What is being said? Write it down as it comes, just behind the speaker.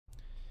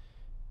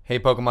Hey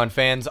Pokemon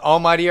fans,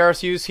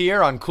 AlmightyArceus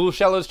here on Cool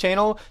Shallow's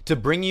channel to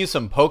bring you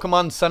some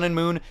Pokemon Sun and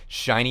Moon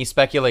shiny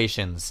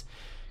speculations.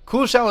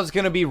 Cool Shallow's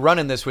going to be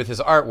running this with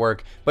his artwork,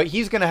 but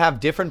he's going to have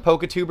different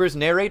Poketubers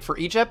narrate for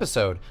each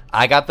episode.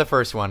 I got the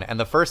first one, and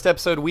the first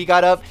episode we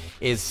got up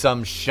is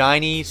some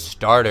shiny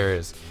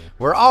starters.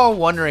 We're all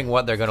wondering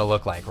what they're going to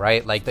look like,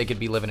 right? Like they could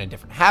be living in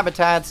different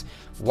habitats,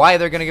 why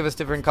they're going to give us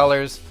different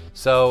colors.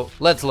 So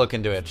let's look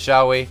into it,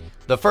 shall we?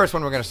 The first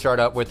one we're going to start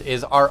up with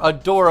is our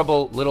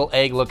adorable little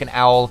egg-looking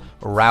owl,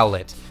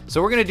 Rowlet.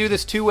 So we're going to do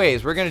this two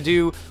ways. We're going to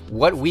do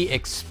what we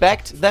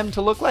expect them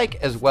to look like,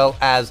 as well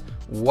as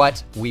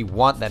what we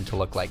want them to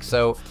look like.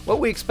 So what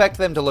we expect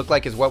them to look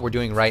like is what we're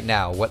doing right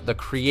now, what the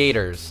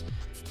creators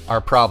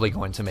are probably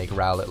going to make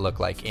Rowlet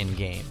look like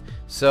in-game.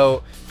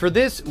 So for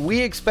this,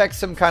 we expect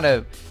some kind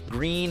of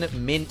green,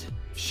 mint,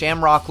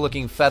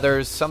 shamrock-looking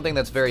feathers, something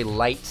that's very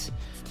light,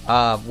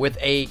 with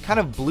a kind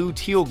of blue,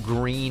 teal,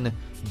 green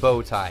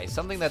bow tie,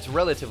 something that's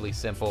relatively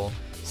simple.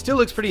 Still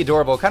looks pretty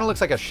adorable. Kind of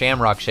looks like a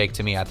shamrock shake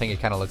to me. I think it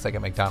kind of looks like a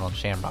McDonald's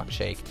shamrock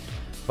shake.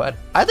 But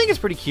I think it's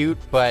pretty cute,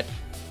 but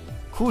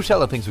Cool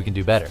Shallow thinks we can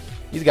do better.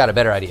 He's got a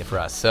better idea for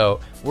us, so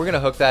we're going to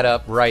hook that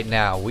up right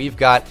now. We've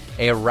got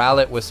a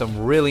Rowlet with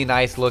some really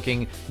nice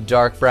looking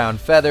dark brown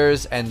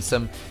feathers and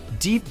some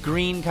deep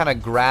green kind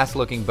of grass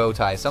looking bow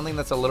tie, something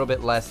that's a little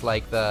bit less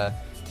like the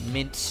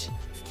mint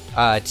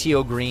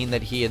teal green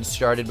that he had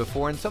started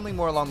before, and something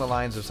more along the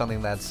lines of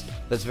something that's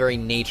very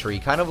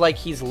naturey, kind of like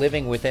he's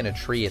living within a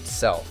tree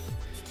itself.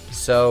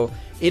 So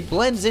it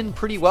blends in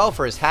pretty well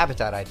for his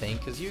habitat, I think,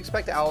 because you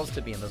expect owls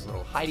to be in those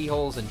little hidey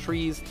holes in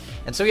trees,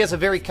 and so he has a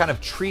very kind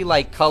of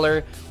tree-like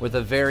color with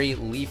a very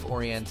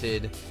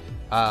leaf-oriented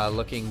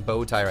looking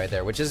bow tie right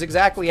there, which is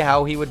exactly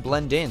how he would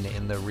blend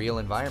in the real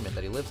environment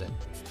that he lives in.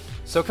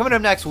 So coming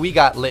up next, we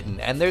got Litten,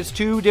 and there's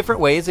two different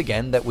ways,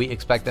 again, that we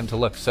expect them to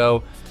look.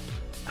 So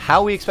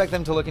how we expect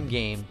them to look in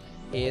game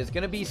is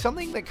going to be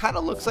something that kind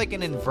of looks like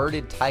an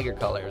inverted tiger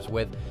colors,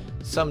 with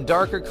some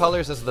darker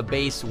colors as the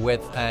base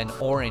with an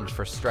orange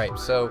for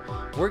stripes. So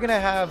we're going to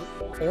have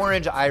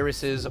orange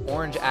irises,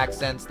 orange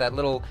accents, that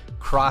little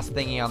cross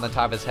thingy on the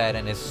top of his head,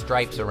 and his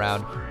stripes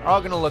around are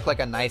all going to look like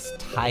a nice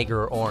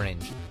tiger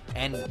orange.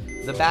 And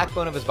the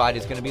backbone of his body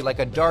is going to be like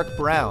a dark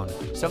brown,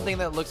 something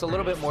that looks a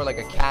little bit more like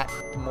a cat,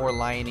 more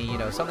liony, you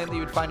know, something that you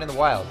would find in the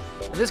wild.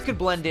 And this could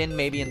blend in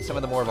maybe in some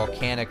of the more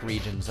volcanic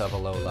regions of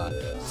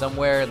Alola,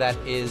 somewhere that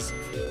is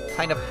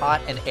kind of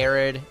hot and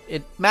arid.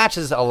 It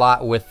matches a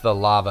lot with the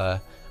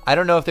lava. I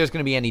don't know if there's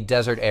going to be any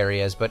desert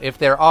areas, but if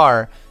there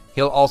are,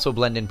 he'll also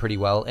blend in pretty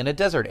well in a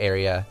desert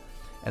area.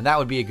 And that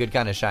would be a good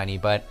kind of shiny,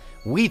 but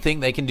we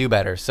think they can do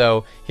better.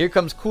 So here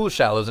comes Cool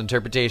Shallow's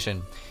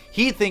interpretation.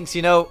 He thinks,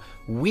 you know,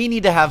 we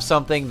need to have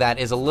something that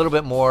is a little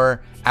bit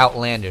more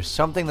outlandish,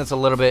 something that's a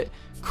little bit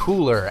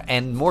cooler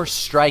and more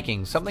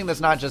striking, something that's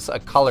not just a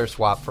color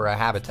swap for a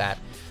habitat.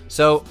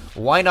 So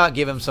why not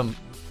give him some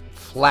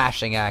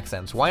flashing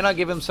accents? Why not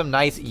give him some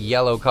nice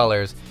yellow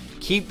colors?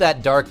 Keep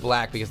that dark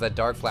black, because that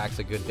dark black's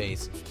a good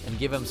base, and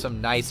give him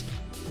some nice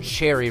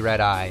cherry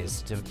red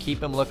eyes to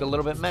keep him look a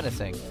little bit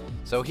menacing.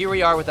 So here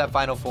we are with that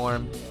final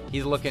form.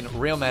 He's looking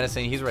real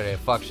menacing. He's ready to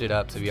fuck shit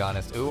up, to be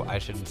honest. Ooh, I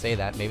shouldn't say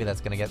that. Maybe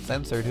that's going to get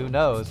censored. Who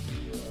knows?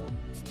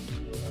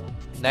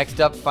 Next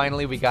up,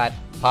 finally, we got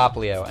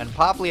Popplio. And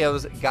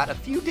Popplio's got a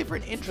few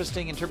different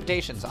interesting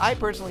interpretations. I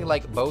personally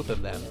like both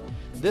of them.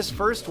 This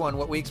first one,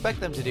 what we expect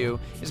them to do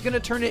is going to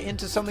turn it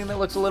into something that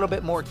looks a little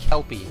bit more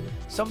kelpy.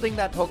 Something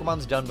that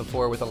Pokemon's done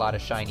before with a lot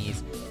of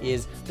shinies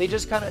is they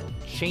just kind of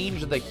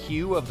change the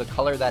hue of the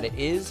color that it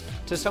is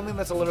to something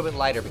that's a little bit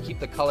lighter, but keep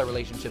the color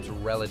relationships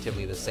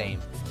relatively the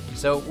same.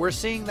 So we're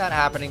seeing that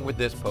happening with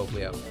this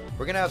Popplio.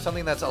 We're going to have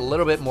something that's a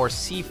little bit more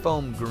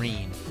seafoam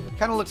green.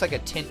 Kind of looks like a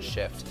tint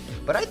shift.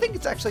 But I think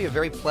it's actually a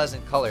very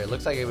pleasant color. It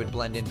looks like it would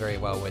blend in very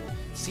well with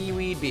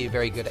seaweed, be a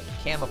very good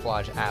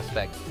camouflage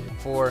aspect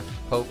for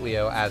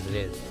Popplio as it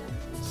is.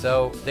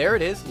 So there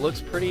it is.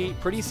 Looks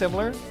pretty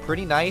similar,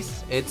 pretty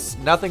nice. It's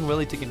nothing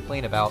really to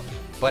complain about.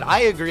 But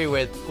I agree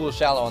with Cool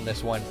Shallow on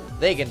this one.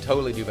 They can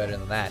totally do better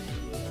than that.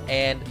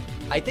 And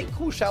I think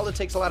Cool Shallow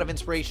takes a lot of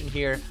inspiration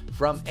here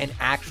from an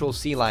actual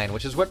sea lion,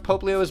 which is what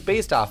Popplio is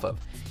based off of.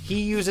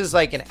 He uses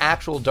like an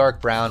actual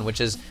dark brown, which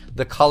is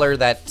the color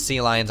that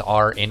sea lions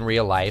are in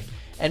real life,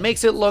 and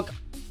makes it look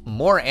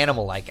more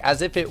animal-like,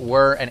 as if it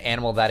were an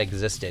animal that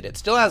existed. It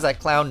still has that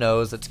clown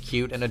nose that's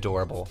cute and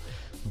adorable,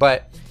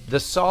 but the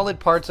solid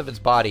parts of its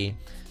body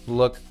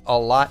look a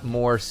lot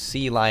more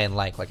sea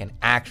lion-like, like an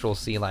actual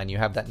sea lion. You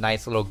have that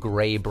nice little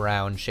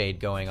gray-brown shade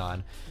going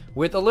on,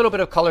 with a little bit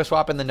of color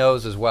swap in the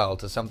nose as well,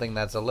 to something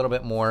that's a little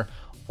bit more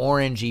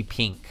orangey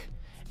pink,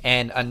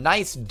 and a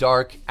nice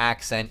dark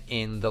accent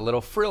in the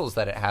little frills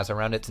that it has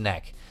around its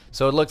neck.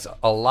 So it looks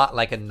a lot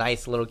like a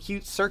nice little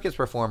cute circus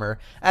performer,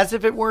 as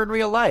if it were in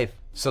real life.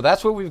 So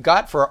that's what we've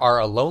got for our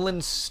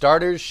Alolan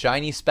Starters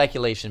Shiny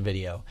Speculation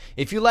video.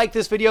 If you like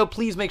this video,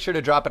 please make sure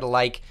to drop it a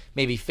like,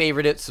 maybe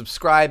favorite it,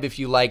 subscribe if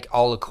you like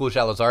all of Cool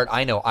Shallow's art.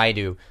 I know I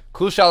do.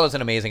 Cool Shallow's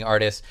an amazing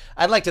artist.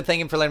 I'd like to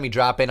thank him for letting me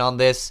drop in on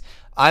this.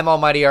 I'm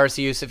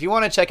AlmightyArceus. If you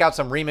want to check out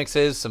some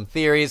remixes, some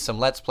theories, some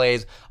Let's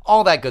Plays,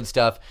 all that good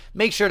stuff,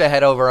 make sure to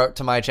head over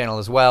to my channel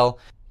as well.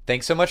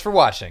 Thanks so much for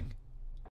watching.